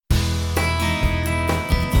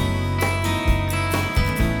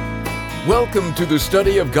Welcome to the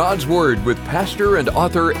study of God's Word with pastor and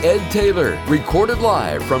author Ed Taylor, recorded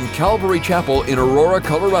live from Calvary Chapel in Aurora,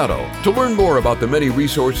 Colorado. To learn more about the many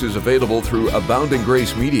resources available through Abounding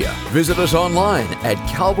Grace Media, visit us online at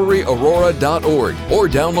calvaryaurora.org or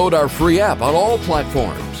download our free app on all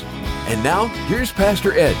platforms. And now, here's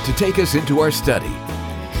Pastor Ed to take us into our study.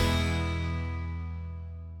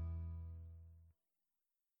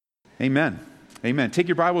 Amen. Amen. Take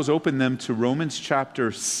your Bibles, open them to Romans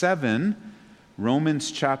chapter 7. Romans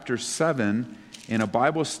chapter 7 in a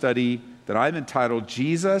Bible study that I've entitled,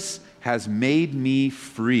 Jesus Has Made Me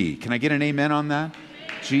Free. Can I get an amen on that?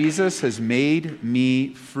 Amen. Jesus has made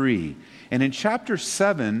me free. And in chapter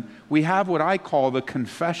 7, we have what I call the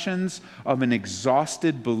confessions of an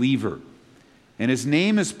exhausted believer. And his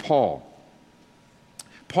name is Paul.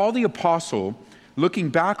 Paul the Apostle, looking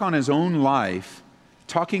back on his own life,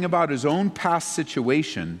 talking about his own past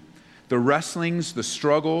situation, the wrestlings, the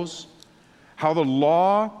struggles, how the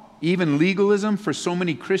law, even legalism for so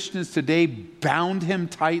many Christians today bound him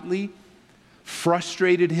tightly,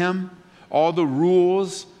 frustrated him, all the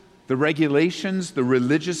rules, the regulations, the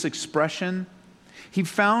religious expression. He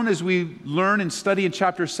found, as we learn and study in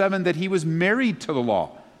chapter 7, that he was married to the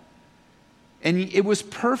law. And it was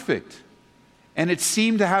perfect. And it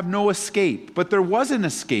seemed to have no escape. But there was an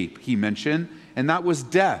escape, he mentioned, and that was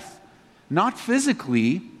death. Not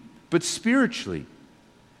physically, but spiritually.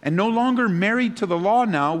 And no longer married to the law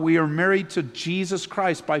now, we are married to Jesus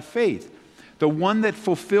Christ by faith, the one that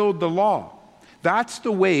fulfilled the law. That's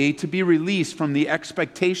the way to be released from the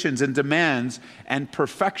expectations and demands and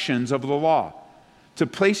perfections of the law. To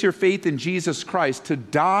place your faith in Jesus Christ, to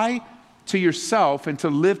die to yourself and to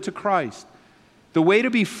live to Christ. The way to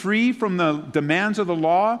be free from the demands of the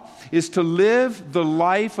law is to live the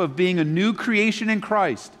life of being a new creation in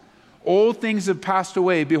Christ. Old things have passed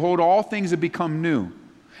away. Behold, all things have become new.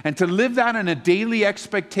 And to live that in a daily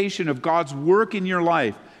expectation of God's work in your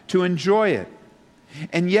life, to enjoy it.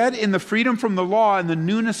 And yet, in the freedom from the law and the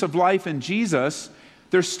newness of life in Jesus,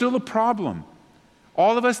 there's still a problem.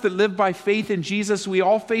 All of us that live by faith in Jesus, we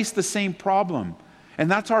all face the same problem.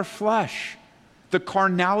 And that's our flesh. The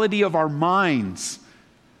carnality of our minds,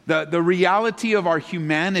 the reality of our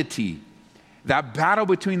humanity, that battle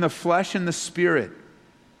between the flesh and the spirit.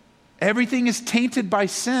 Everything is tainted by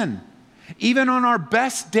sin. Even on our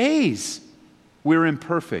best days, we're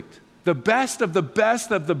imperfect. The best of the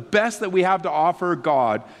best of the best that we have to offer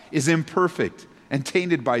God is imperfect and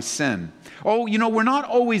tainted by sin. Oh, we're not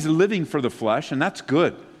always living for the flesh, and that's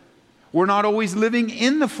good. We're not always living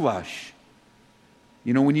in the flesh.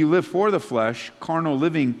 When you live for the flesh, carnal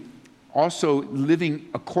living, also living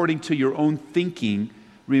according to your own thinking.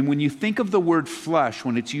 When you think of the word flesh,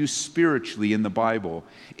 when it's used spiritually in the Bible,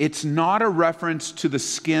 it's not a reference to the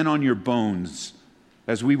skin on your bones,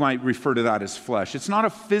 as we might refer to that as flesh. It's not a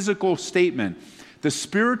physical statement. The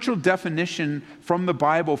spiritual definition from the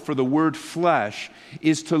Bible for the word flesh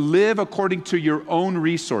is to live according to your own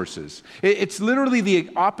resources. It's literally the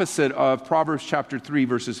opposite of Proverbs chapter 3,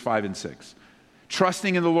 verses 5 and 6.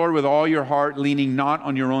 Trusting in the Lord with all your heart, leaning not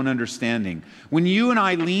on your own understanding. When you and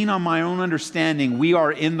I lean on my own understanding, we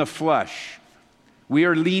are in the flesh. We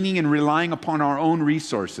are leaning and relying upon our own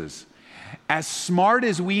resources. As smart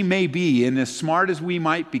as we may be and as smart as we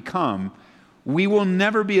might become, we will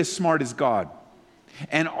never be as smart as God.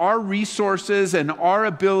 And our resources and our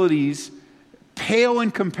abilities pale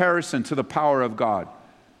in comparison to the power of God.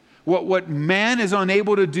 What man is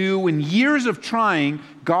unable to do in years of trying,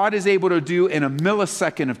 God is able to do in a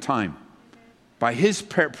millisecond of time by His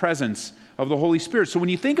presence of the Holy Spirit. So when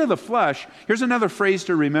you think of the flesh, here's another phrase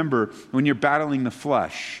to remember when you're battling the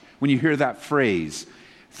flesh, when you hear that phrase.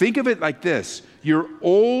 Think of it like this: your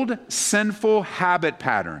old sinful habit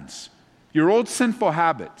patterns, your old sinful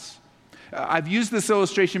habits. I've used this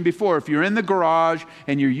illustration before. If you're in the garage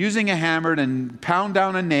and you're using a hammer and pound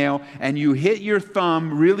down a nail and you hit your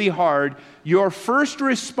thumb really hard, your first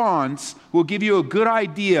response will give you a good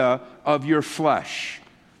idea of your flesh.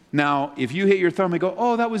 Now, if you hit your thumb and go,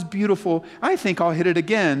 "Oh, that was beautiful. I think I'll hit it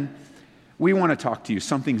again," we want to talk to you.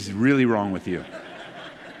 Something's really wrong with you.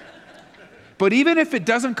 But even if it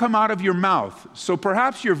doesn't come out of your mouth, so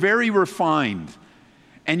perhaps you're very refined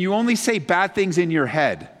and you only say bad things in your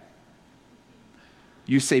head.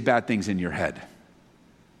 You say bad things in your head.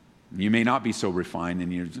 You may not be so refined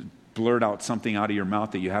and you blurt out something out of your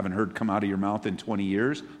mouth that you haven't heard come out of your mouth in 20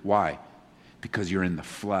 years. Why? Because you're in the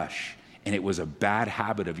flesh and it was a bad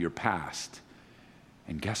habit of your past.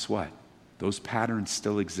 And guess what? Those patterns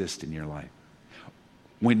still exist in your life.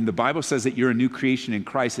 When the Bible says that you're a new creation in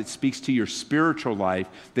Christ, it speaks to your spiritual life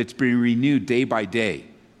that's being renewed day by day.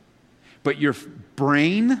 But your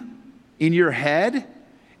brain in your head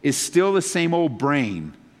is still the same old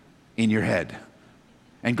brain in your head.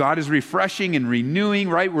 And God is refreshing and renewing,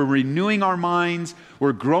 right? We're renewing our minds.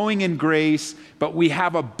 We're growing in grace, but we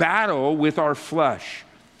have a battle with our flesh.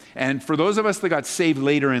 And for those of us that got saved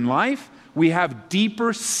later in life, we have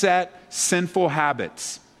deeper set sinful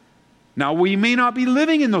habits. Now, we may not be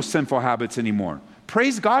living in those sinful habits anymore.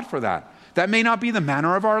 Praise God for that. That may not be the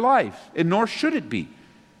manner of our life, and nor should it be.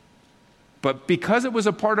 But because it was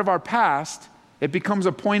a part of our past, it becomes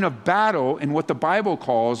a point of battle in what the Bible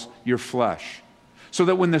calls your flesh. So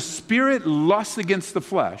that when the Spirit lusts against the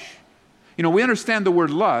flesh, we understand the word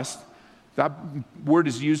lust. That word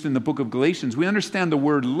is used in the book of Galatians. We understand the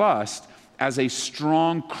word lust as a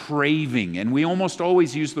strong craving. And we almost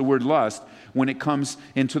always use the word lust when it comes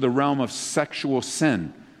into the realm of sexual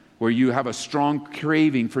sin, where you have a strong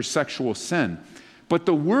craving for sexual sin. But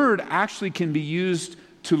the word actually can be used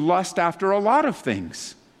to lust after a lot of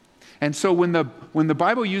things. And so when the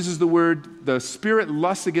Bible uses the word, the Spirit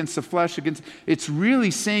lusts against the flesh, it's really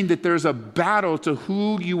saying that there's a battle to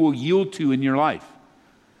who you will yield to in your life.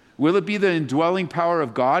 Will it be the indwelling power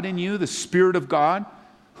of God in you, the Spirit of God,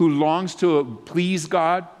 who longs to please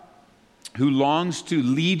God, who longs to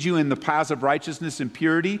lead you in the paths of righteousness and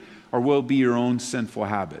purity, or will it be your own sinful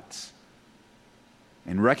habits?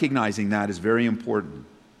 And recognizing that is very important.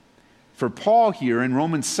 For Paul here in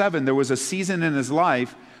Romans 7, there was a season in his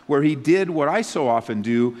life where he did what I so often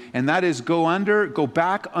do, and that is go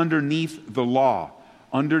back underneath the law,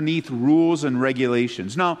 underneath rules and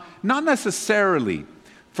regulations. Now, not necessarily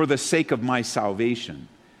for the sake of my salvation,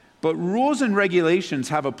 but rules and regulations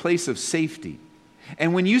have a place of safety.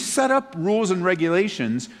 And when you set up rules and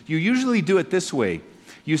regulations, you usually do it this way.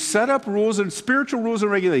 You set up rules and spiritual rules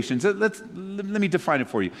and regulations. Let me define it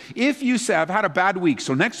for you. If you say, I've had a bad week,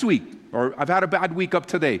 so next week, or I've had a bad week up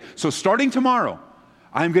today, so starting tomorrow,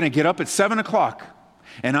 I'm going to get up at 7 o'clock,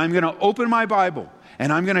 and I'm going to open my Bible,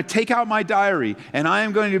 and I'm going to take out my diary, and I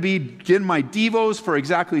am going to be getting my devos for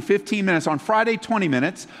exactly 15 minutes. On Friday, 20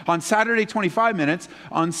 minutes. On Saturday, 25 minutes.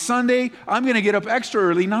 On Sunday, I'm going to get up extra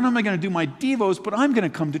early. Not only am I going to do my devos, but I'm going to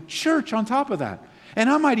come to church on top of that. And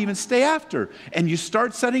I might even stay after. And you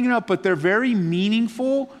start setting it up, but they're very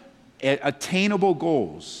meaningful, attainable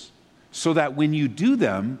goals, so that when you do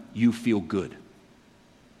them, you feel good.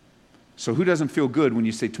 So who doesn't feel good when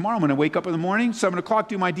you say, tomorrow I'm going to wake up in the morning, 7 o'clock,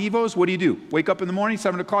 do my devos? What do? Wake up in the morning,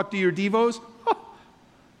 7 o'clock, do your devos? Oh,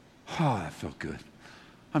 that felt good.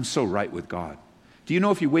 I'm so right with God. Do you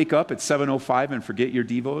know if you wake up at 7:05 and forget your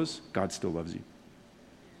devos, God still loves you.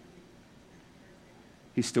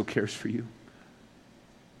 He still cares for you.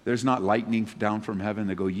 There's not lightning down from heaven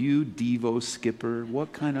that go, you devo skipper,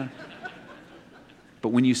 what kind of... But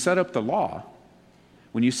when you set up the law,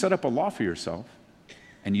 when you set up a law for yourself,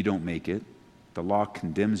 and you don't make it, the law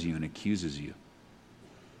condemns you and accuses you.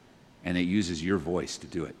 And it uses your voice to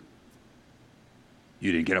do it.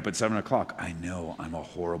 You didn't get up at 7 o'clock. I know, I'm a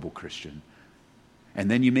horrible Christian. And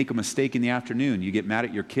then you make a mistake in the afternoon. You get mad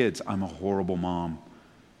at your kids. I'm a horrible mom.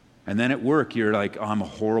 And then at work, you're like, I'm a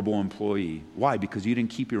horrible employee. Why? Because you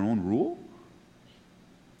didn't keep your own rule?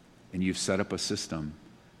 And you've set up a system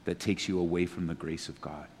that takes you away from the grace of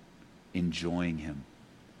God, enjoying Him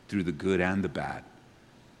through the good and the bad.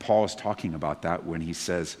 Paul is talking about that when he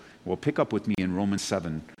says, well, pick up with me in Romans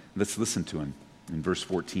 7. Let's listen to him in verse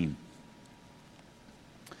 14.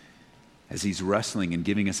 As he's wrestling and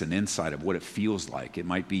giving us an insight of what it feels like. It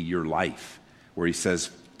might be your life, where he says,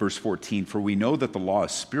 verse 14, for we know that the law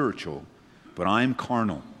is spiritual, but I am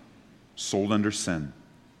carnal, sold under sin.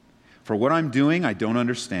 For what I'm doing, I don't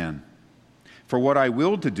understand. For what I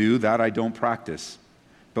will to do, that I don't practice.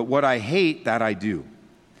 But what I hate, that I do.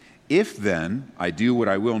 If then I do what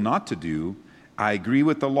I will not to do, I agree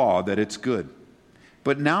with the law that it's good.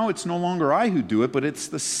 But now it's no longer I who do it, but it's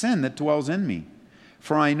the sin that dwells in me.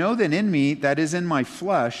 For I know that in me, that is in my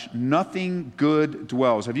flesh, nothing good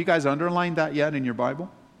dwells. Have you guys underlined that yet in your Bible?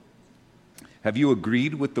 Have you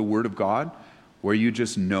agreed with the Word of God, where you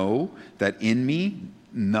just know that in me,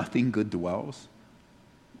 nothing good dwells?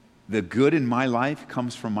 The good in my life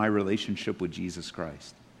comes from my relationship with Jesus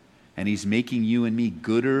Christ. And He's making you and me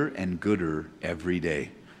gooder and gooder every day,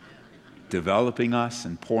 developing us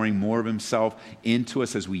and pouring more of Himself into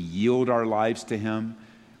us as we yield our lives to Him,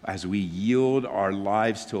 as we yield our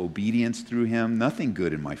lives to obedience through Him. Nothing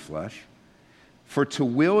good in my flesh. For to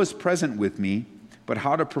will is present with me, but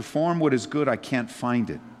how to perform what is good, I can't find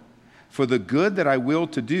it. For the good that I will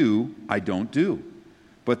to do, I don't do.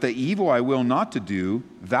 But the evil I will not to do,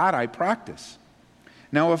 that I practice.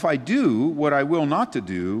 Now, if I do what I will not to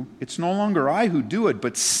do, it's no longer I who do it,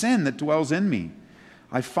 but sin that dwells in me.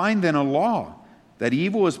 I find then a law that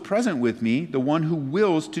evil is present with me, the one who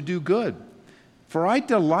wills to do good. For I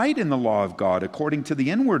delight in the law of God according to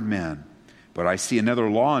the inward man. But I see another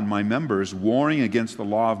law in my members, warring against the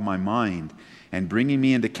law of my mind, and bringing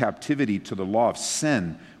me into captivity to the law of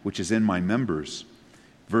sin, which is in my members.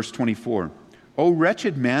 Verse 24, O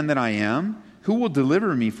wretched man that I am, who will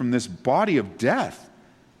deliver me from this body of death?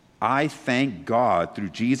 I thank God through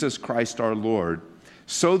Jesus Christ our Lord.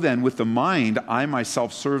 So then, with the mind, I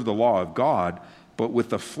myself serve the law of God, but with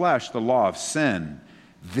the flesh, the law of sin.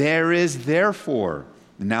 There is therefore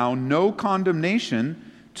now no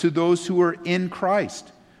condemnation to those who are in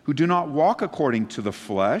Christ, who do not walk according to the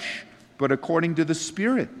flesh, but according to the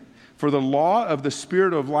Spirit. For the law of the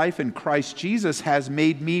Spirit of life in Christ Jesus has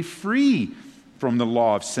made me free from the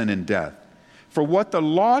law of sin and death. For what the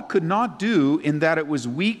law could not do in that it was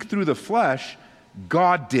weak through the flesh,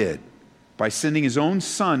 God did, by sending his own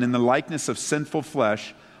Son in the likeness of sinful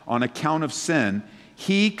flesh on account of sin.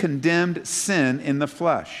 He condemned sin in the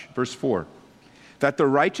flesh. Verse 4. That the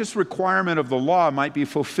righteous requirement of the law might be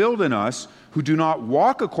fulfilled in us who do not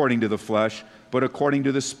walk according to the flesh, but according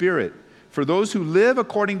to the Spirit. For those who live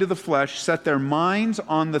according to the flesh set their minds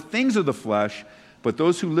on the things of the flesh, but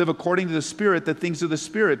those who live according to the Spirit, the things of the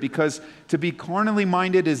Spirit. Because to be carnally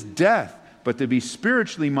minded is death, but to be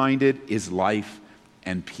spiritually minded is life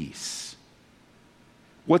and peace.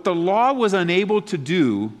 What the law was unable to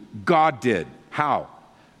do, God did. How?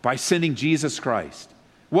 By sending Jesus Christ.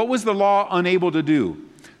 What was the law unable to do?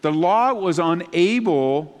 The law was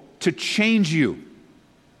unable to change you.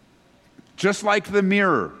 Just like the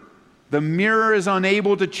mirror. The mirror is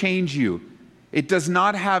unable to change you. It does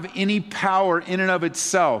not have any power in and of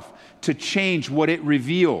itself to change what it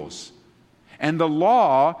reveals. And the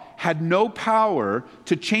law had no power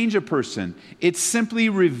to change a person. It simply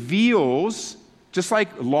reveals, just like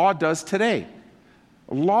law does today.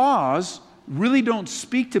 Laws really don't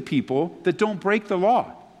speak to people that don't break the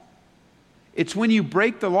law. It's when you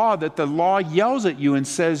break the law that the law yells at you and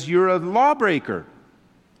says, you're a lawbreaker.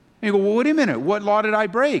 And you go, well, wait a minute, what law did I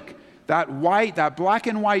break? That black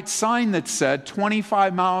and white sign that said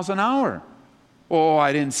 25 miles an hour. Oh,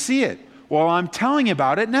 I didn't see it. Well, I'm telling you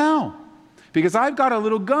about it now. Because I've got a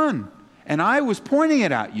little gun, and I was pointing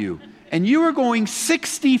it at you, and you were going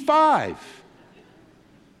 65.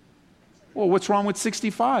 Well, what's wrong with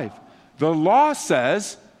 65? The law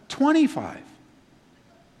says 25.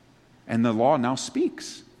 And the law now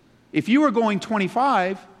speaks. If you were going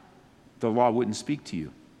 25, the law wouldn't speak to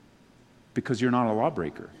you because you're not a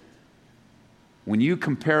lawbreaker. When you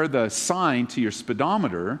compare the sign to your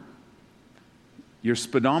speedometer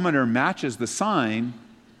matches the sign,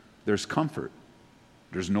 there's comfort.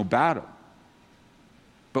 There's no battle.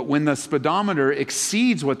 But when the speedometer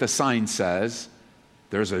exceeds what the sign says,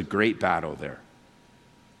 there's a great battle there.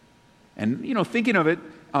 And, thinking of it,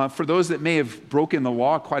 for those that may have broken the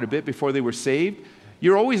law quite a bit before they were saved,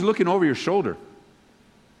 you're always looking over your shoulder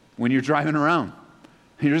when you're driving around.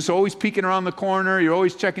 You're just always peeking around the corner. You're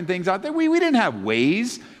always checking things out there. We didn't have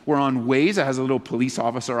Waze. We're on Waze. It has a little police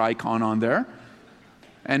officer icon on there.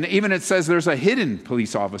 And even it says there's a hidden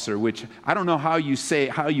police officer, which I don't know how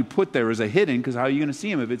you put there as a hidden, because how are you going to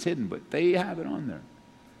see him if it's hidden? But they have it on there.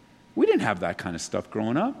 We didn't have that kind of stuff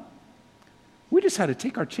growing up. We just had to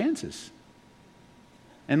take our chances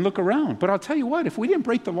and look around. But I'll tell you what, if we didn't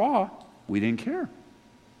break the law, we didn't care.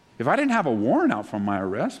 If I didn't have a warrant out from my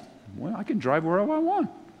arrest, well, I can drive wherever I want.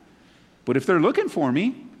 But if they're looking for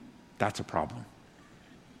me, that's a problem.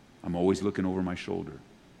 I'm always looking over my shoulder.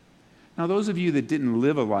 Now, those of you that didn't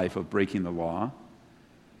live a life of breaking the law,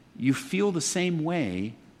 you feel the same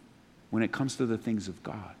way when it comes to the things of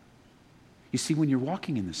God. You see, when you're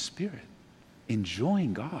walking in the Spirit,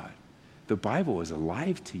 enjoying God, the Bible is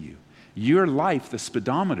alive to you. Your life, the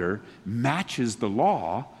speedometer, matches the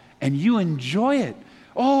law, and you enjoy it.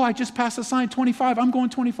 Oh, I just passed a sign, 25. I'm going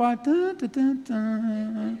 25. Dun, dun, dun,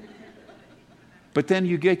 dun. But then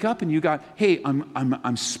you get up and you got, hey,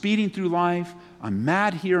 I'm speeding through life. I'm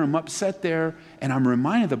mad here. I'm upset there. And I'm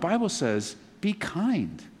reminded, the Bible says, be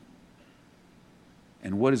kind.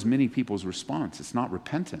 And what is many people's response? It's not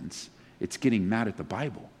repentance. It's getting mad at the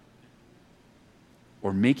Bible.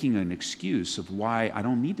 Or making an excuse of why I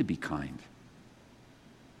don't need to be kind.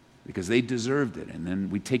 Because they deserved it. And then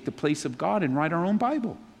we take the place of God and write our own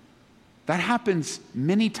Bible. That happens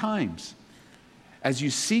many times. As you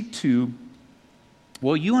seek to,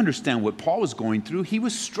 well, you understand what Paul was going through. He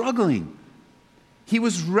was struggling. He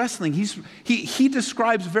was wrestling. He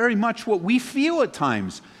describes very much what we feel at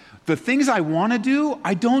times. The things I want to do,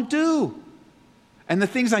 I don't do. And the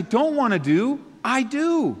things I don't want to do, I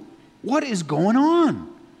do. What is going on?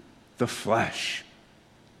 The flesh.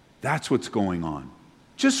 That's what's going on.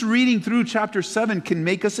 Just reading through chapter 7 can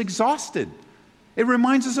make us exhausted. It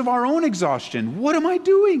reminds us of our own exhaustion. What am I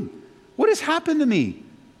doing? What has happened to me?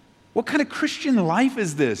 What kind of Christian life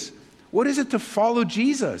is this? What is it to follow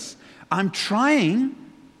Jesus? I'm trying.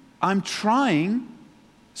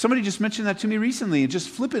 Somebody just mentioned that to me recently, just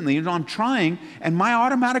flippantly. I'm trying, and my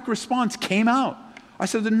automatic response came out. I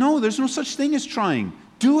said, no, there's no such thing as trying.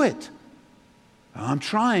 Do it. I'm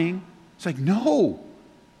trying. It's like, no,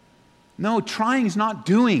 trying is not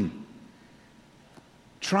doing.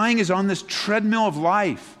 Trying is on this treadmill of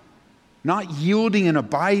life, not yielding and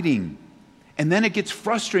abiding. And then it gets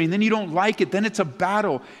frustrating. Then you don't like it. Then it's a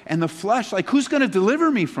battle. And the flesh, like, who's going to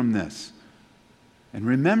deliver me from this? And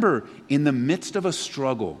remember, in the midst of a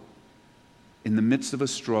struggle,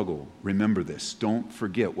 remember this. Don't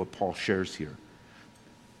forget what Paul shares here.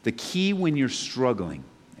 The key when you're struggling,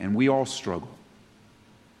 and we all struggle,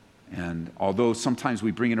 and although sometimes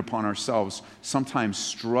we bring it upon ourselves, sometimes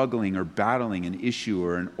struggling or battling an issue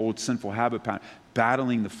or an old sinful habit pattern,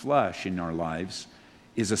 battling the flesh in our lives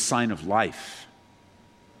is a sign of life.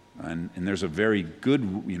 And there's a very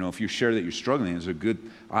good, if you share that you're struggling,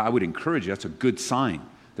 I would encourage you, that's a good sign.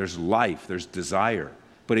 There's life, there's desire.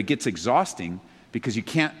 But it gets exhausting because you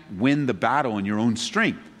can't win the battle in your own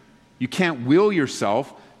strength. You can't will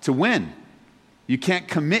yourself to win. You can't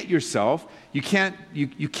commit yourself. You can't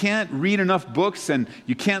read enough books, and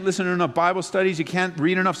you can't listen to enough Bible studies. You can't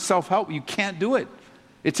read enough self-help. You can't do it.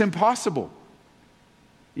 It's impossible.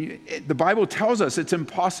 The Bible tells us it's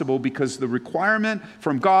impossible because the requirement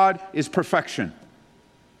from God is perfection.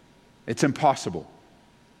 It's impossible.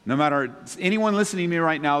 No matter anyone listening to me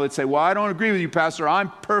right now that say, well, I don't agree with you, Pastor, I'm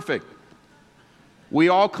perfect. We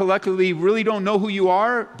all collectively really don't know who you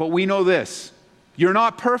are, but we know this. You're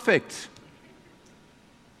not perfect.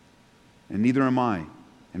 And neither am I.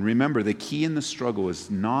 And remember, the key in the struggle is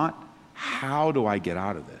not how do I get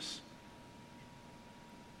out of this?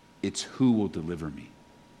 It's who will deliver me.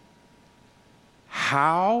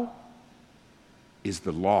 How is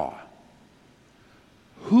the law?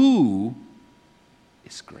 Who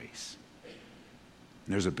is grace?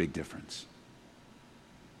 And there's a big difference.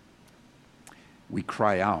 We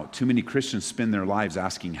cry out. Too many Christians spend their lives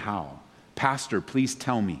asking how. Pastor, please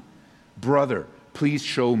tell me. Brother, please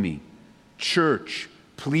show me. Church,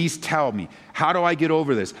 please tell me. How do I get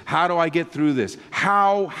over this? How do I get through this?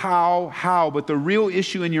 How? But the real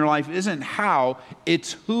issue in your life isn't how,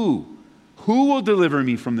 it's who. Who will deliver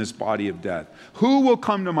me from this body of death? Who will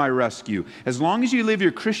come to my rescue? As long as you live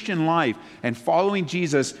your Christian life and following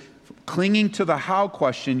Jesus, clinging to the how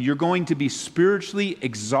question, you're going to be spiritually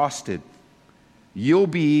exhausted. You'll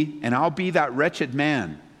be, and I'll be that wretched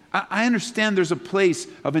man. I understand there's a place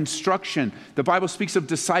of instruction. The Bible speaks of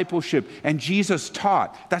discipleship, and Jesus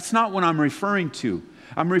taught. That's not what I'm referring to.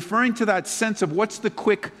 I'm referring to that sense of what's the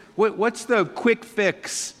quick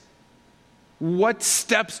fix? What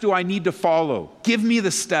steps do I need to follow? Give me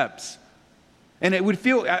the steps. And it would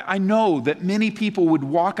feel, I know that many people would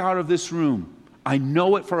walk out of this room. I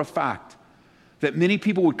know it for a fact. That many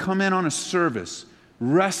people would come in on a service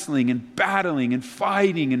wrestling and battling and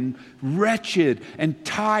fighting and wretched and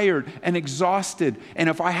tired and exhausted. And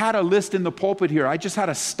if I had a list in the pulpit here, I just had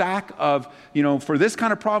a stack of, for this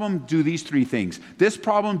kind of problem, do these 3 things. This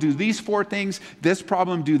problem, do these 4 things. This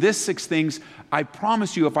problem, do this 6 things. I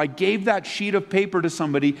promise you, if I gave that sheet of paper to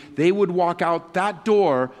somebody, they would walk out that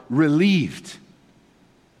door relieved,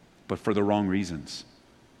 but for the wrong reasons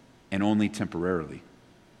and only temporarily.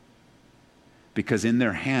 Because in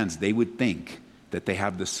their hands, they would think that they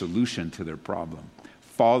have the solution to their problem.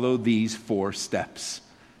 Follow these 4 steps.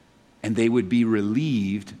 And they would be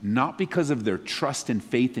relieved, not because of their trust and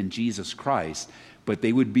faith in Jesus Christ, but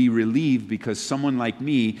they would be relieved because someone like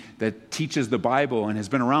me that teaches the Bible and has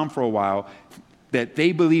been around for a while, that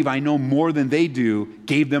they believe I know more than they do,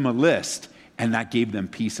 gave them a list, and that gave them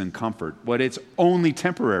peace and comfort. But it's only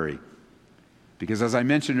temporary. Because as I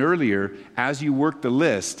mentioned earlier, as you work the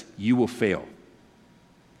list, you will fail.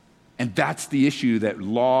 And that's the issue that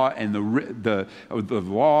law and the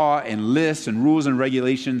law and lists and rules and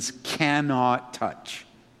regulations cannot touch.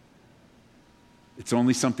 It's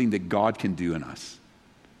only something that God can do in us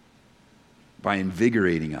by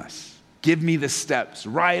invigorating us. Give me the steps,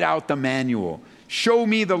 write out the manual, show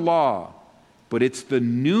me the law. But it's the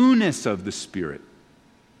newness of the Spirit,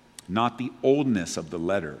 not the oldness of the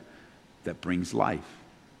letter, that brings life.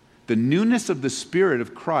 The newness of the Spirit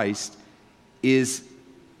of Christ is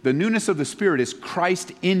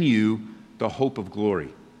Christ in you, the hope of glory.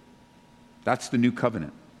 That's the new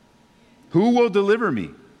covenant. Who will deliver me?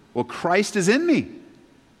 Well, Christ is in me,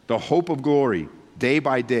 the hope of glory, day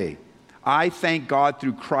by day. I thank God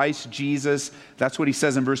through Christ Jesus. That's what he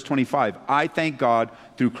says in verse 25. I thank God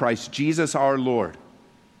through Christ Jesus our Lord.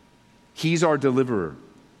 He's our deliverer.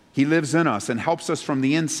 He lives in us and helps us from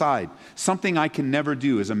the inside, something I can never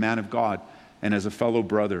do as a man of God and as a fellow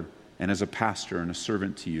brother and as a pastor and a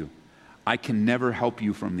servant to you. I can never help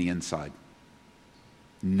you from the inside.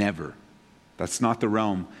 Never. That's not the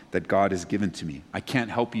realm that God has given to me. I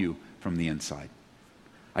can't help you from the inside.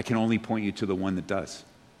 I can only point you to the one that does.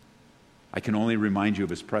 I can only remind you of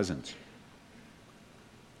his presence.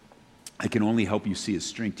 I can only help you see his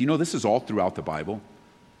strength. Do you know this is all throughout the Bible?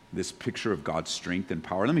 This picture of God's strength and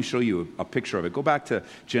power. Let me show you a picture of it. Go back to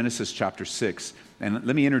Genesis chapter 6, and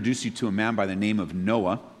let me introduce you to a man by the name of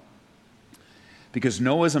Noah. Because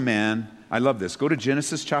Noah is a man, I love this. Go to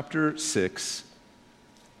Genesis chapter 6,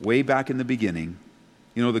 way back in the beginning.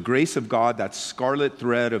 You know, the grace of God, that scarlet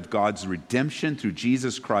thread of God's redemption through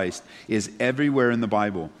Jesus Christ, is everywhere in the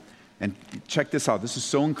Bible. And check this out. This is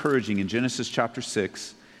so encouraging in Genesis chapter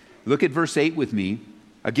 6. Look at verse 8 with me.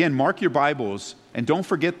 Again, mark your Bibles, and don't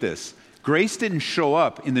forget this. Grace didn't show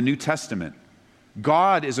up in the New Testament.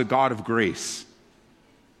 God is a God of grace.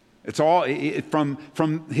 It's all from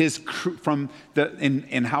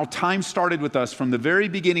how time started with us. From the very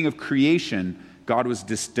beginning of creation, God was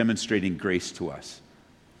demonstrating grace to us.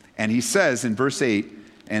 And he says in verse 8,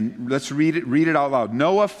 and let's read it out loud.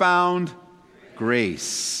 Noah found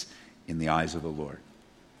grace in the eyes of the Lord.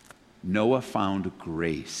 Noah found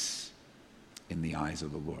grace in the eyes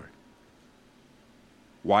of the Lord.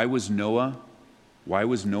 Why was Noah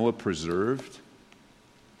preserved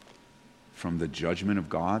from the judgment of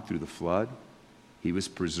God through the flood? He was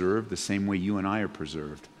preserved the same way you and I are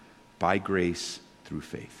preserved, by grace through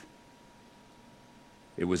faith.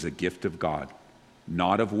 It was a gift of God,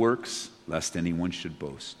 not of works, lest anyone should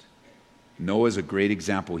boast. Noah is a great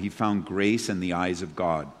example. He found grace in the eyes of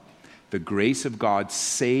God. The grace of God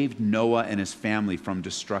saved Noah and his family from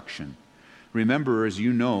destruction. Remember, as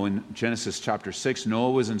you know, in Genesis chapter 6,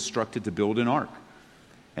 Noah was instructed to build an ark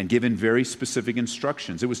and given very specific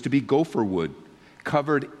instructions. It was to be gopher wood,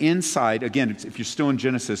 covered inside. Again, if you're still in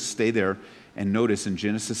Genesis, stay there and notice in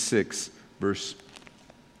Genesis 6, let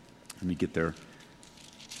me get there.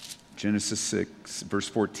 Genesis 6, verse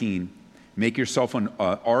 14. Make yourself an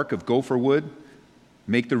ark of gopher wood.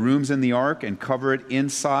 Make the rooms in the ark and cover it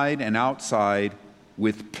inside and outside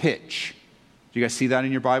with pitch. Do you guys see that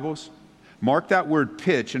in your Bibles? Mark that word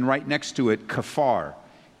pitch and right next to it, kafar.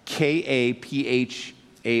 K-A-P-H-A-R.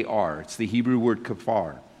 It's the Hebrew word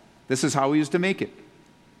kafar. This is how he was to make it.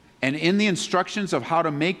 And in the instructions of how to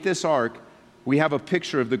make this ark, we have a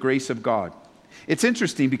picture of the grace of God. It's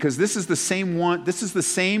interesting because this is the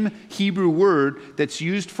same Hebrew word that's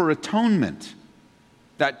used for atonement.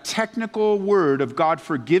 That technical word of God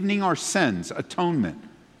forgiving our sins, atonement.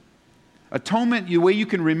 Atonement, the way you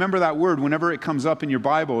can remember that word whenever it comes up in your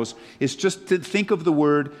Bibles is just to think of the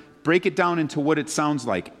word, break it down into what it sounds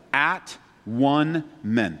like. At one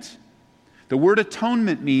meant. The word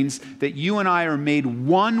atonement means that you and I are made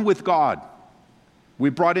one with God.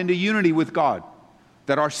 We're brought into unity with God.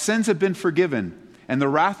 That our sins have been forgiven and the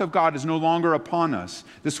wrath of God is no longer upon us.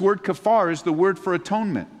 This word kafar is the word for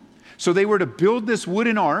atonement. So they were to build this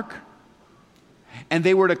wooden ark and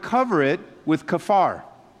they were to cover it with kafar,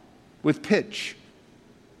 with pitch.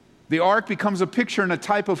 The ark becomes a picture and a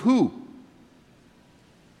type of who?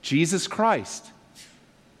 Jesus Christ.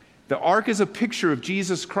 The ark is a picture of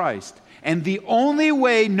Jesus Christ. And the only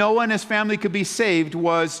way Noah and his family could be saved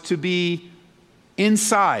was to be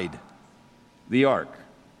inside the ark.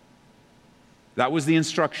 That was the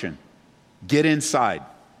instruction. Get inside.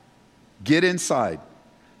 Get inside.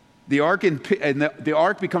 The ark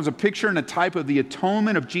becomes a picture and a type of the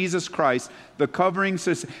atonement of Jesus Christ. The covering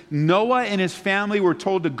says Noah and his family were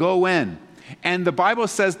told to go in. And the Bible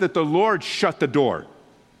says that the Lord shut the door.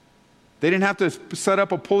 They didn't have to set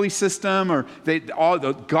up a pulley system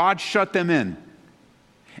God shut them in.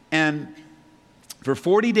 And for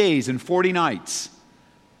 40 days and 40 nights,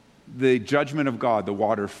 the judgment of God, the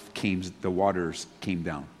waters came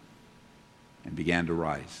down and began to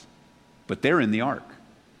rise. But they're in the ark,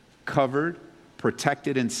 covered,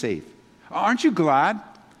 protected, and safe. Aren't you glad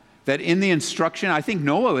that in the instruction, I think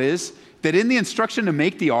Noah is, that in the instruction to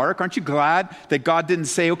make the ark, aren't you glad that God didn't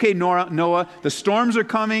say, okay, Noah, the storms are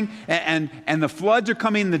coming and the floods are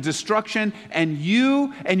coming, the destruction, and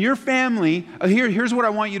you and your family, here's what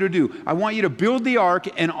I want you to do. I want you to build the ark,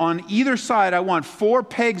 and on either side, I want 4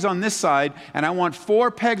 pegs on this side, and I want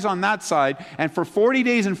 4 pegs on that side, and for 40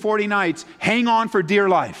 days and 40 nights, hang on for dear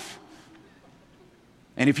life.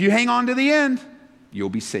 And if you hang on to the end, you'll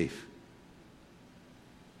be safe.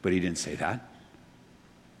 But he didn't say that.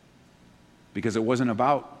 because it wasn't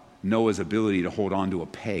about Noah's ability to hold on to a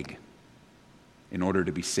peg in order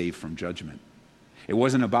to be saved from judgment. It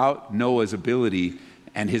wasn't about Noah's ability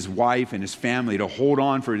and his wife and his family to hold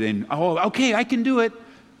on for it and, oh, okay, I can do it,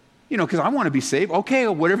 because I want to be saved. Okay,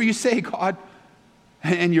 whatever you say, God.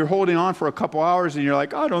 And you're holding on for a couple hours and you're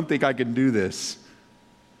like, I don't think I can do this.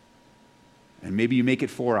 And maybe you make it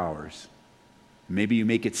 4 hours. Maybe you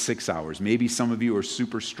make it 6 hours. Maybe some of you are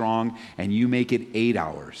super strong and you make it 8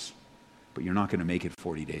 hours. But you're not going to make it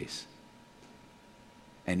 40 days.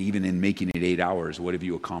 And even in making it 8 hours, what have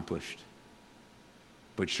you accomplished?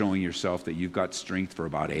 But showing yourself that you've got strength for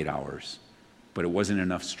about 8 hours. But it wasn't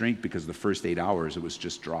enough strength because the first 8 hours, it was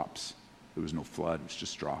just drops. There was no flood. It was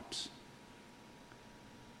just drops.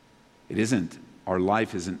 Our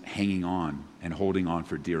life isn't hanging on and holding on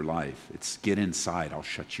for dear life. It's get inside, I'll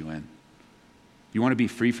shut you in. You want to be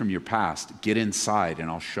free from your past, get inside and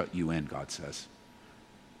I'll shut you in, God says.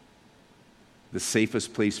 The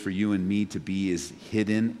safest place for you and me to be is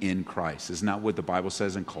hidden in Christ. Isn't that what the Bible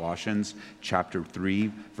says in Colossians chapter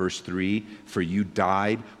 3, verse 3? For you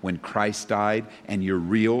died when Christ died, and your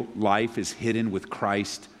real life is hidden with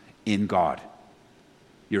Christ in God.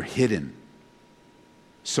 You're hidden.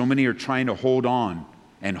 So many are trying to hold on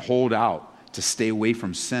and hold out to stay away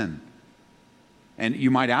from sin. And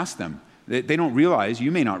you might ask them, they don't realize,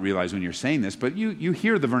 you may not realize when you're saying this, but you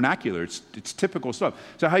hear the vernacular. It's typical stuff.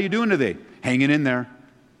 So how you doing today? Hanging in there.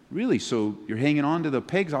 Really? So you're hanging on to the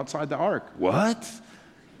pegs outside the ark. What?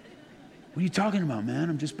 What are you talking about, man?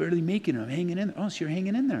 I'm just barely making it. I'm hanging in there. Oh, so you're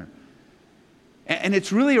hanging in there. And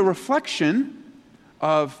it's really a reflection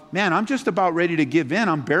of, man, I'm just about ready to give in.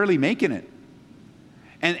 I'm barely making it.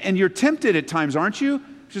 And you're tempted at times, aren't you?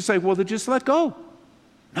 Just like, well, just let go.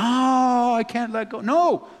 No, I can't let go.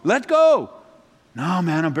 No, let go. No,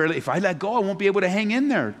 man, if I let go, I won't be able to hang in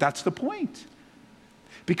there. That's the point.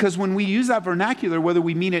 Because when we use that vernacular, whether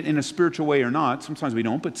we mean it in a spiritual way or not, sometimes we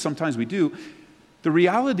don't, but sometimes we do, the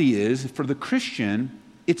reality is, for the Christian,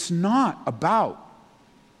 it's not about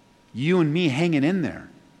you and me hanging in there.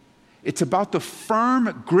 It's about the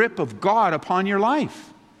firm grip of God upon your life.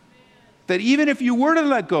 That even if you were to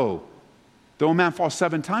let go, though a man falls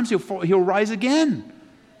 7 times, he'll rise again.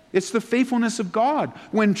 It's the faithfulness of God.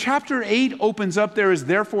 When chapter 8 opens up, there is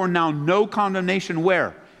therefore now no condemnation.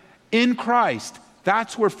 Where? In Christ.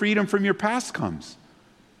 That's where freedom from your past comes.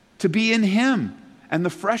 To be in Him and the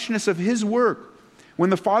freshness of His work. When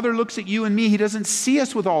the Father looks at you and me, He doesn't see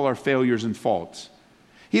us with all our failures and faults.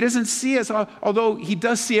 He doesn't see us, although He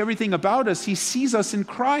does see everything about us, He sees us in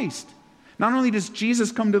Christ. Not only does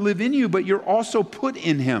Jesus come to live in you, but you're also put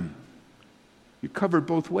in Him. You're covered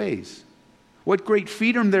both ways. What great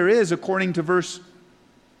freedom there is, according to verse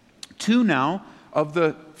 2 now, of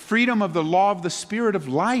the freedom of the law of the Spirit of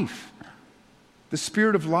life. The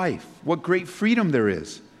Spirit of life. What great freedom there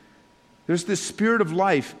is. There's this Spirit of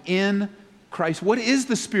life in Christ. What is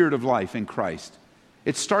the Spirit of life in Christ?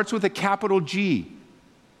 It starts with a capital G.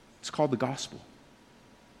 It's called the gospel.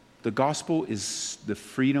 The gospel is the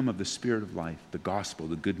freedom of the Spirit of life. The gospel,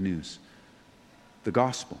 the good news. The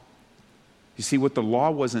gospel. You see, what the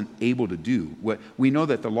law wasn't able to do, we know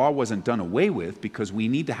that the law wasn't done away with because we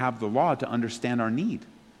need to have the law to understand our need.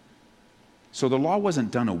 So the law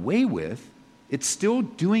wasn't done away with. It's still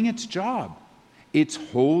doing its job. It's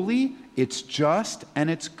holy, it's just,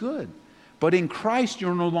 and it's good. But in Christ,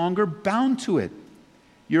 you're no longer bound to it.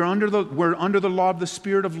 We're under the law of the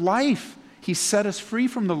Spirit of life. He set us free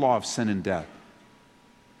from the law of sin and death.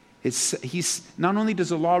 Not only does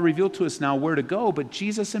the law reveal to us now where to go, but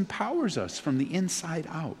Jesus empowers us from the inside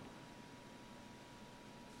out.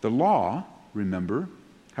 The law, remember,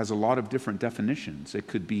 has a lot of different definitions. It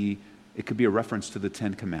could be a reference to the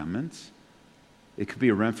 10 Commandments. It could be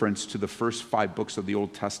a reference to the first 5 books of the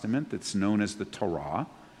Old Testament that's known as the Torah.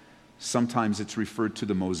 Sometimes it's referred to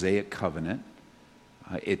the Mosaic Covenant.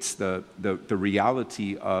 It's the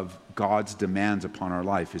reality of God's demands upon our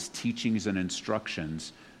life, His teachings and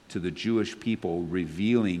instructions to the Jewish people,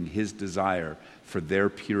 revealing His desire for their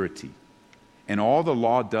purity. And all the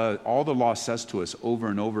law says to us over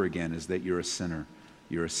and over again is that you're a sinner,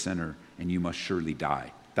 and you must surely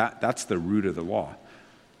die. That's the root of the law.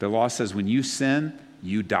 The law says when you sin,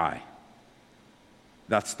 you die.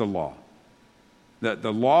 That's the law.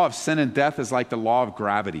 The law of sin and death is like the law of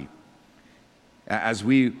gravity. As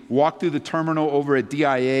we walk through the terminal over at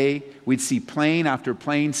DIA, we'd see plane after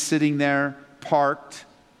plane sitting there, parked.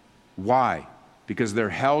 Why? Because they're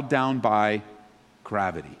held down by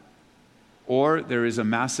gravity. Or there is a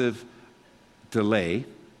massive delay,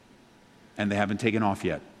 and they haven't taken off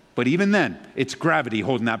yet. But even then, it's gravity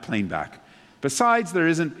holding that plane back. Besides, there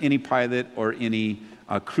isn't any pilot or any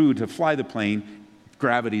crew to fly the plane,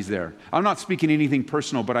 gravity's there. I'm not speaking anything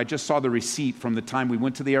personal, but I just saw the receipt from the time we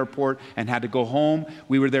went to the airport and had to go home.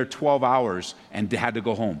 We were there 12 hours and had to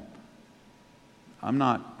go home.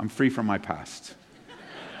 I'm free from my past.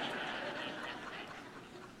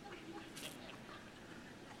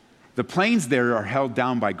 The planes there are held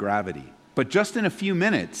down by gravity. But just in a few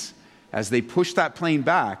minutes, as they push that plane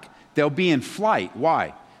back, they'll be in flight.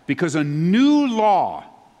 Why? Because a new law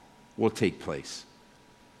will take place.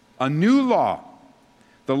 A new law.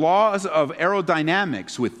 The laws of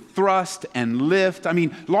aerodynamics with thrust and lift. I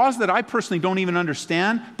mean, laws that I personally don't even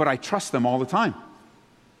understand, but I trust them all the time.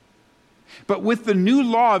 But with the new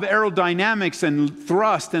law of aerodynamics and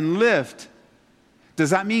thrust and lift,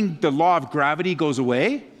 does that mean the law of gravity goes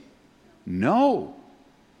away? No.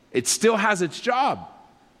 It still has its job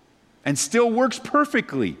and still works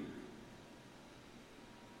perfectly.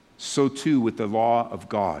 So too with the law of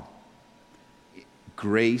God.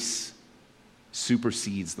 Grace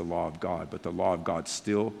supersedes the law of God, but the law of God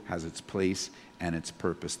still has its place and its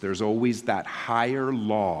purpose. There's always that higher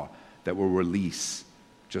law that will release,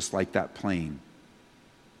 just like that plane,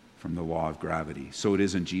 from the law of gravity. So it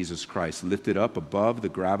is in Jesus Christ. Lifted up above the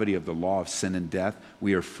gravity of the law of sin and death,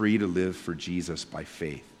 we are free to live for Jesus by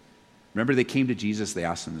faith. Remember, they came to Jesus, they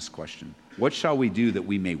asked him this question: what shall we do that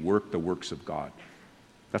we may work the works of God?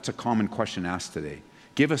 That's a common question asked today.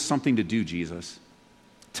 Give us something to do, Jesus.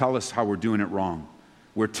 Tell us how we're doing it wrong.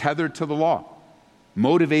 We're tethered to the law,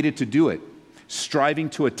 motivated to do it, striving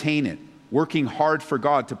to attain it, working hard for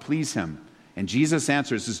God to please him. And Jesus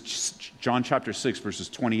answers, this is John chapter 6, verses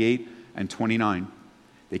 28 and 29.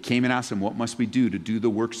 They came and asked him, what must we do to do the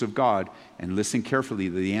works of God? And listen carefully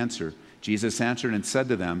to the answer. Jesus answered and said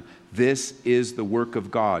to them, this is the work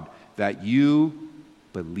of God, that you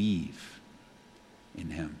believe in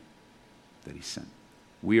him that he sent.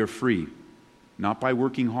 We are free, not by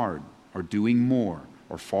working hard or doing more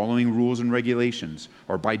or following rules and regulations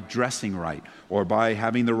or by dressing right or by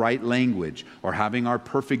having the right language or having our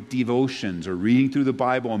perfect devotions or reading through the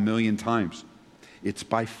Bible a million times. It's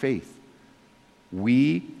by faith.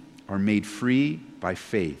 We are made free by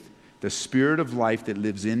faith. The Spirit of life that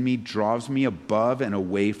lives in me draws me above and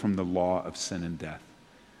away from the law of sin and death.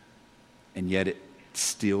 And yet it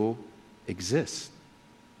still exists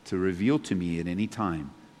to reveal to me at any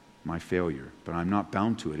time my failure. But I'm not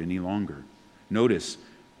bound to it any longer. Notice,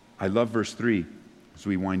 I love verse 3 as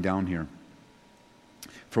we wind down here.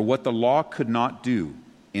 For what the law could not do,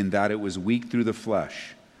 in that it was weak through the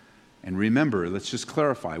flesh. And remember, let's just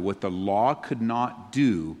clarify, what the law could not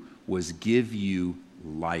do was give you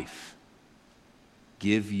life,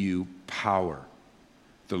 give you power.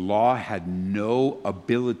 The law had no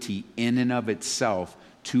ability in and of itself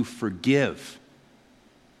to forgive.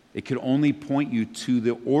 It could only point you to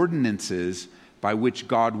the ordinances by which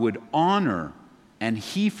God would honor, and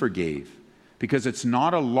he forgave. Because it's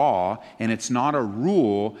not a law and it's not a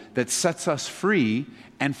rule that sets us free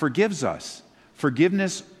and forgives us.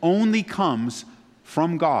 Forgiveness only comes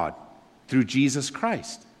from God through Jesus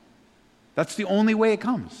Christ. That's the only way it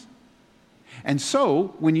comes. And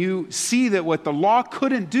so, when you see that what the law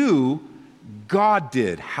couldn't do, God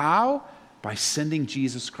did. How? By sending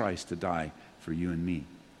Jesus Christ to die for you and me.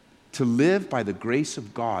 To live by the grace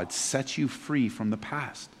of God sets you free from the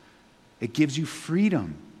past. It gives you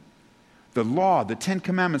freedom. The law, the 10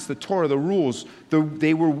 Commandments, the Torah, the rules,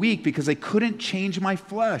 they were weak because they couldn't change my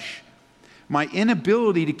flesh. My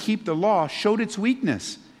inability to keep the law showed its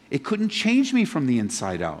weakness. It couldn't change me from the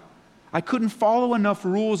inside out. I couldn't follow enough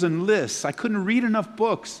rules and lists. I couldn't read enough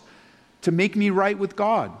books to make me right with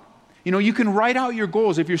God. You know, you can write out your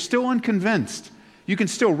goals. If you're still unconvinced, you can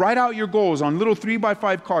still write out your goals on little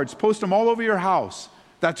 3x5 cards, post them all over your house.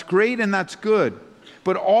 That's great and that's good.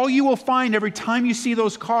 But all you will find every time you see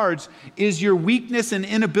those cards is your weakness and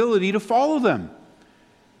inability to follow them.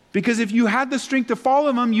 Because if you had the strength to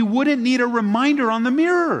follow them, you wouldn't need a reminder on the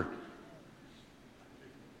mirror.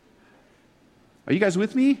 Are you guys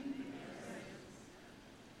with me?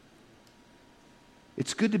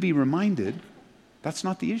 It's good to be reminded. That's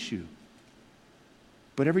not the issue.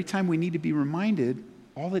 But every time we need to be reminded,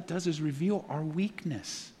 all it does is reveal our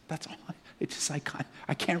weakness. That's all. It's just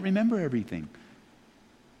I can't remember everything.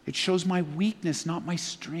 It shows my weakness, not my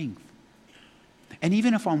strength. And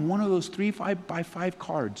even if on one of those 3x5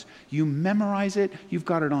 cards, you memorize it, you've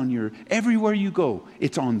got it on everywhere you go.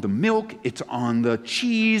 It's on the milk, it's on the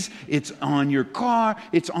cheese, it's on your car,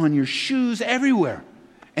 it's on your shoes, everywhere.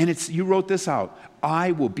 And you wrote this out: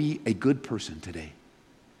 I will be a good person today.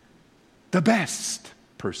 The best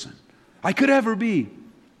person I could ever be.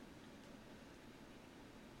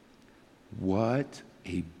 What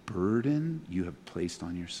a burden you have placed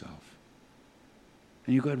on yourself.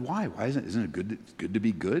 And you go, why? Why isn't it good to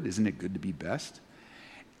be good? Isn't it good to be best?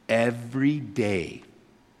 Every day,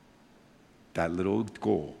 that little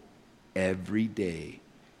goal, every day,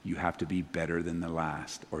 you have to be better than the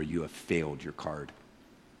last, or you have failed your card.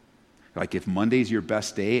 Like if Monday's your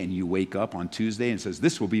best day and you wake up on Tuesday and says,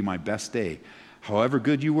 this will be my best day. However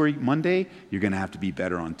good you were Monday, you're going to have to be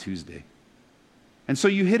better on Tuesday. And so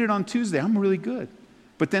you hit it on Tuesday. I'm really good.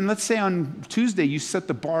 But then let's say on Tuesday you set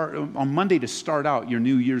the bar, on Monday to start out your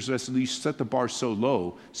New Year's resolution, you set the bar so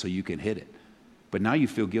low so you can hit it. But now you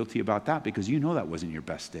feel guilty about that because you know that wasn't your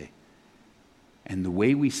best day. And the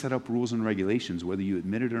way we set up rules and regulations, whether you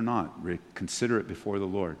admit it or not, consider it before the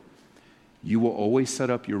Lord. You will always set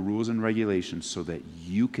up your rules and regulations so that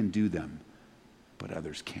you can do them, but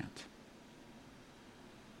others can't.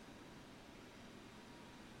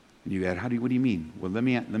 And you add, what do you mean? Well, let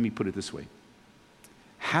me put it this way.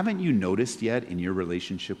 Haven't you noticed yet in your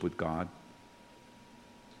relationship with God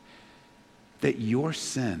that your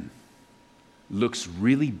sin looks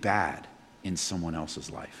really bad in someone else's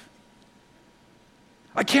life?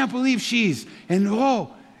 I can't believe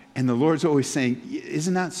and the Lord's always saying,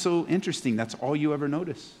 isn't that so interesting? That's all you ever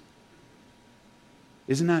notice.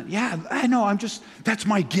 Isn't that, yeah, I know, that's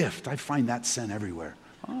my gift. I find that sin everywhere.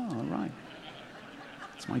 Oh, all right.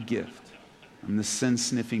 It's my gift. I'm the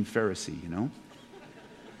sin-sniffing Pharisee, you know?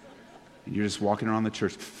 And you're just walking around the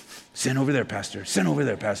church. Sin over there, Pastor. Sin over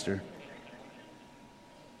there, Pastor.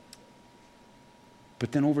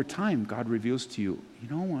 But then over time, God reveals to you, you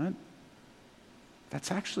know what?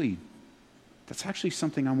 That's actually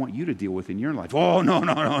something I want you to deal with in your life. Oh, no.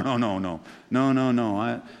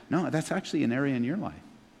 No, that's actually an area in your life.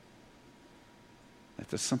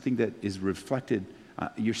 That's something that is reflected.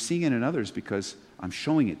 You're seeing it in others because I'm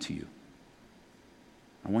showing it to you.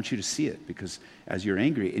 I want you to see it because as you're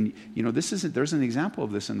angry, and you know, there's an example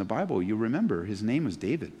of this in the Bible. You remember, his name was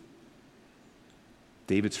David.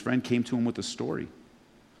 David's friend came to him with a story.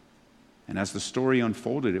 And as the story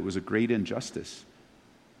unfolded, it was a great injustice.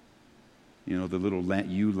 You know, the little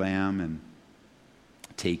ewe lamb and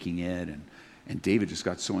taking it. And David just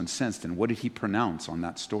got so incensed. And what did he pronounce on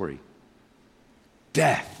that story?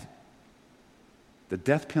 Death. The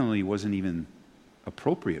death penalty wasn't even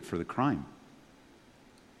appropriate for the crime.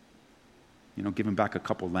 You know, give him back a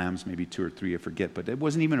couple lambs, maybe 2 or 3, I forget, but it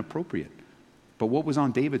wasn't even appropriate. But what was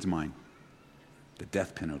on David's mind? The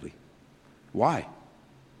death penalty. Why?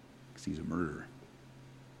 Because he's a murderer.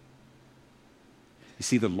 You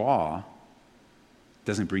see, the law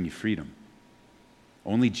doesn't bring you freedom.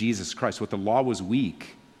 Only Jesus Christ. What the law was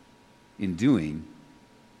weak in doing,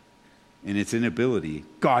 in its inability,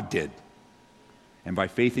 God did. And by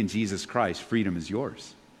faith in Jesus Christ, freedom is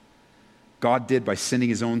yours. God did by sending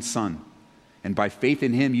his own Son. And by faith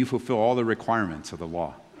in him, you fulfill all the requirements of the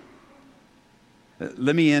law.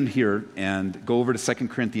 Let me end here and go over to 2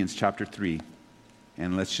 Corinthians chapter 3.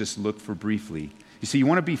 And let's just look for briefly. You see, you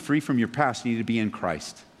want to be free from your past, you need to be in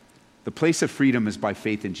Christ. The place of freedom is by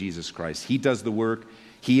faith in Jesus Christ. He does the work.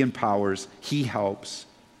 He empowers. He helps.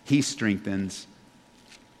 He strengthens.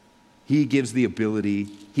 He gives the ability.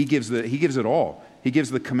 He gives it all. He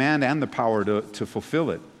gives the command and the power to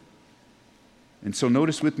fulfill it. And so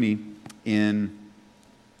notice with me in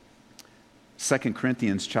 2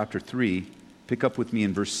 Corinthians chapter 3, pick up with me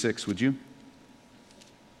in verse 6, would you?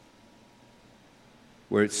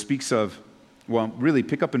 Where it speaks of, well, really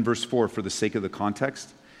pick up in verse 4 for the sake of the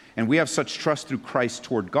context. And we have such trust through Christ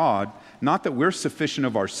toward God, not that we're sufficient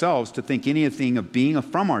of ourselves to think anything of being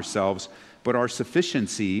from ourselves, but our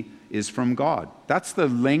sufficiency is from God. That's the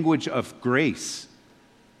language of grace.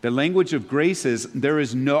 The language of grace is,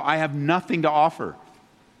 I have nothing to offer.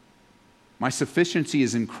 My sufficiency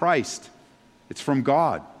is in Christ. It's from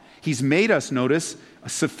God. He's made us, notice,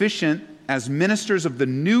 sufficient as ministers of the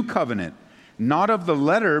new covenant, not of the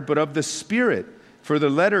letter, but of the Spirit. For the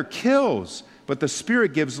letter kills, but the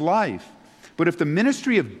Spirit gives life. But if the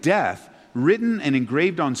ministry of death, written and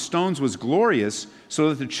engraved on stones, was glorious, so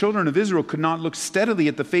that the children of Israel could not look steadily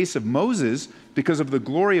at the face of Moses because of the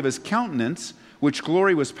glory of his countenance, which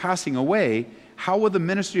glory was passing away, how will the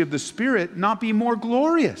ministry of the Spirit not be more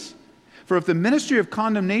glorious? For if the ministry of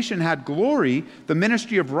condemnation had glory, the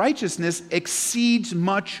ministry of righteousness exceeds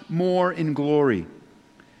much more in glory.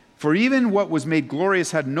 For even what was made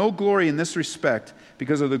glorious had no glory in this respect,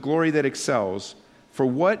 because of the glory that excels.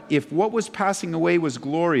 For if what was passing away was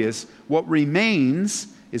glorious, what remains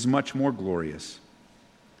is much more glorious.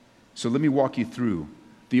 So let me walk you through.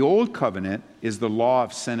 The old covenant is the law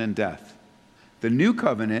of sin and death. The new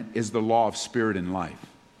covenant is the law of spirit and life.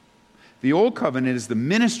 The old covenant is the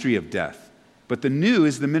ministry of death, but the new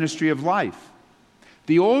is the ministry of life.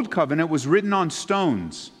 The old covenant was written on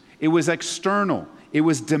stones. It was external. It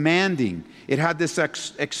was demanding. It had this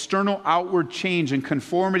external outward change and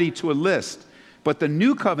conformity to a list. But the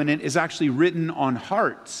new covenant is actually written on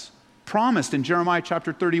hearts, promised in Jeremiah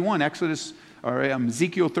chapter 31,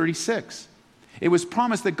 Ezekiel 36. It was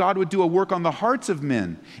promised that God would do a work on the hearts of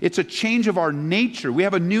men. It's a change of our nature. We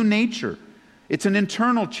have a new nature. It's an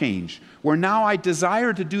internal change where now I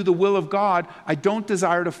desire to do the will of God. I don't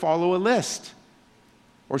desire to follow a list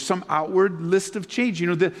or some outward list of change.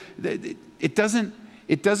 You know, it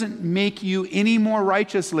doesn't make you any more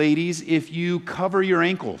righteous, ladies, if you cover your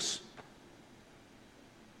ankles.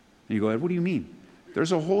 And you go, what do you mean?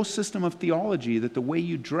 There's a whole system of theology that the way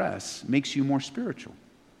you dress makes you more spiritual.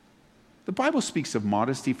 The Bible speaks of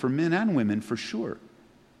modesty for men and women for sure.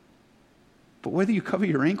 But whether you cover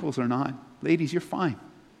your ankles or not, ladies, you're fine.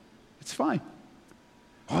 It's fine.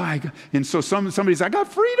 And so somebody's, I got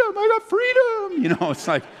freedom. You know, it's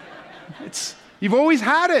like, you've always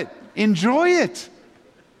had it. Enjoy it.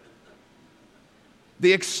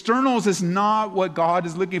 The externals is not what God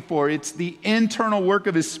is looking for. It's the internal work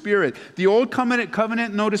of His Spirit. The old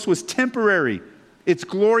covenant, notice, was temporary. Its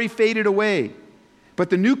glory faded away. But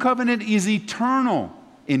the new covenant is eternal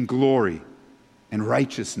in glory and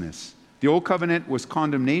righteousness. The old covenant was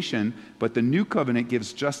condemnation, but the new covenant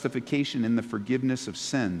gives justification in the forgiveness of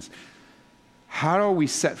sins. How are we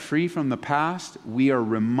set free from the past? We are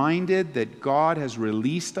reminded that God has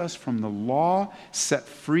released us from the law, set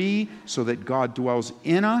free so that God dwells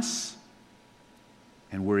in us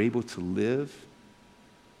and we're able to live.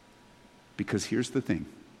 Because here's the thing,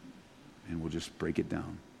 and we'll just break it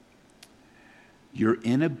down. Your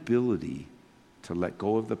inability to let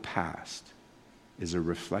go of the past is a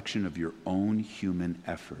reflection of your own human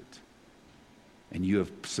effort. And you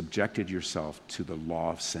have subjected yourself to the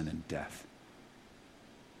law of sin and death.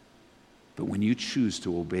 But when you choose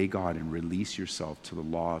to obey God and release yourself to the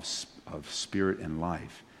law of spirit and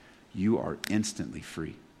life, you are instantly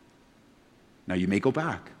free. Now you may go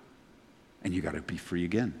back, and you got to be free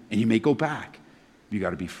again. And you may go back, you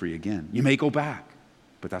got to be free again. You may go back,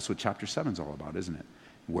 but that's what chapter 7 is all about, isn't it?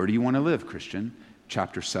 Where do you want to live, Christian?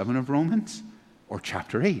 Chapter 7 of Romans or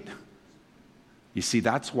chapter 8? You see,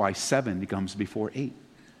 that's why 7 comes before 8.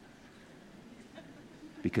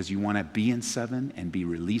 Because you want to be in 7 and be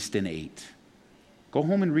released in 8. Go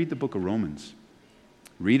home and read the book of Romans.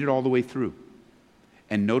 Read it all the way through.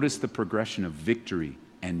 And notice the progression of victory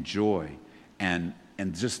and joy and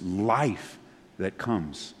just life that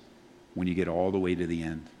comes when you get all the way to the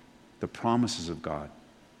end. The promises of God.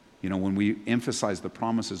 You know, when we emphasize the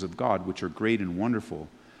promises of God, which are great and wonderful,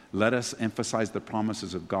 let us emphasize the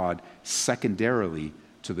promises of God secondarily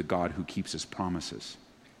to the God who keeps His promises.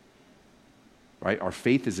 Right? Our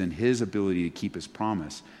faith is in His ability to keep His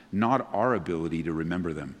promise, not our ability to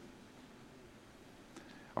remember them.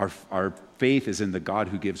 Our faith is in the God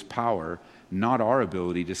who gives power, not our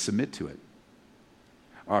ability to submit to it.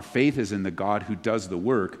 Our faith is in the God who does the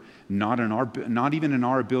work, not even in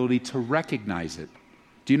our ability to recognize it.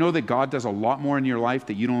 Do you know that God does a lot more in your life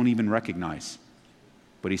that you don't even recognize?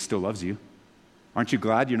 But He still loves you. Aren't you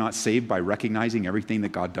glad you're not saved by recognizing everything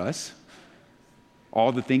that God does?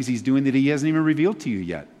 All the things He's doing that He hasn't even revealed to you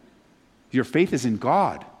yet. Your faith is in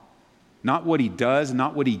God. Not what He does,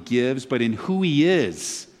 not what He gives, but in who He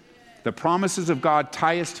is. The promises of God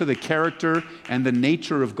tie us to the character and the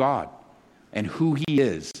nature of God and who He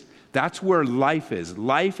is. That's where life is.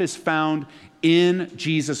 Life is found in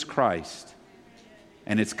Jesus Christ.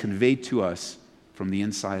 And it's conveyed to us from the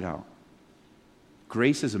inside out.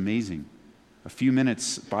 Grace is amazing. A few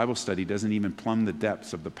minutes Bible study doesn't even plumb the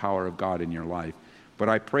depths of the power of God in your life. But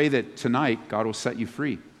I pray that tonight God will set you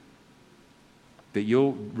free. That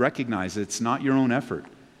you'll recognize it's not your own effort.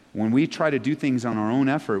 When we try to do things on our own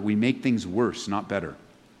effort, we make things worse, not better.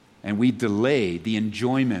 And we delay the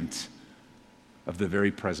enjoyment of the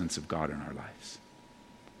very presence of God in our lives.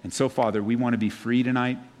 And so, Father, we want to be free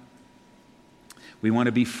tonight. We want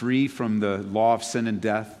to be free from the law of sin and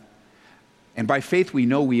death. And by faith we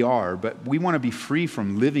know we are, but we want to be free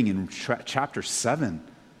from living in chapter 7.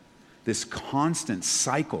 This constant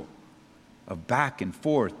cycle of back and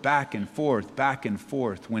forth, back and forth, back and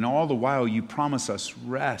forth, when all the while you promise us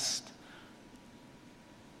rest.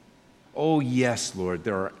 Oh yes, Lord,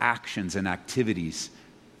 there are actions and activities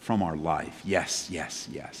from our life. Yes, yes,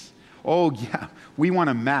 yes. Oh yeah, we want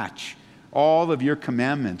to match all of your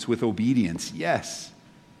commandments with obedience. Yes,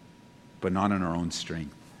 but not in our own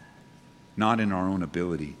strength, not in our own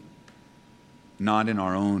ability, not in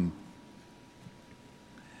our own,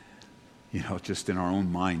 just in our own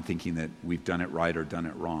mind thinking that we've done it right or done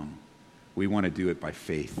it wrong. We want to do it by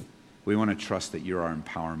faith. We want to trust that you're our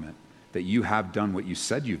empowerment, that you have done what you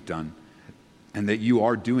said you've done, and that you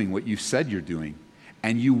are doing what you said you're doing,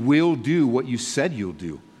 and you will do what you said you'll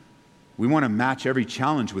do. We want to match every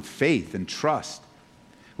challenge with faith and trust.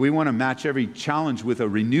 We want to match every challenge with a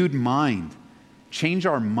renewed mind. Change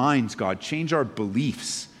our minds, God. Change our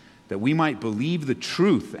beliefs, that we might believe the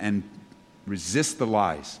truth and resist the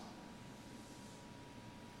lies.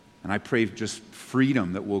 And I pray just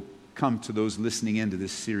freedom that will come to those listening into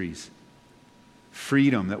this series.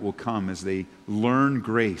 Freedom that will come as they learn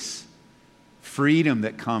grace. Freedom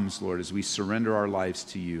that comes, Lord, as we surrender our lives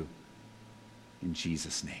to you. In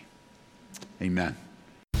Jesus' name. Amen.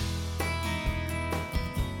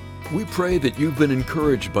 We pray that you've been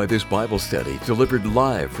encouraged by this Bible study delivered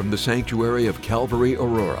live from the sanctuary of Calvary,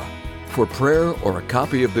 Aurora. For prayer or a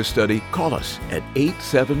copy of this study, call us at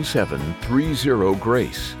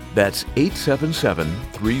 877-30-GRACE. That's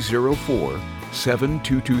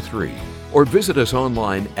 877-304-7223. Or visit us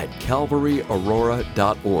online at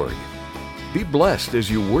calvaryaurora.org. Be blessed as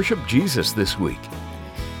you worship Jesus this week.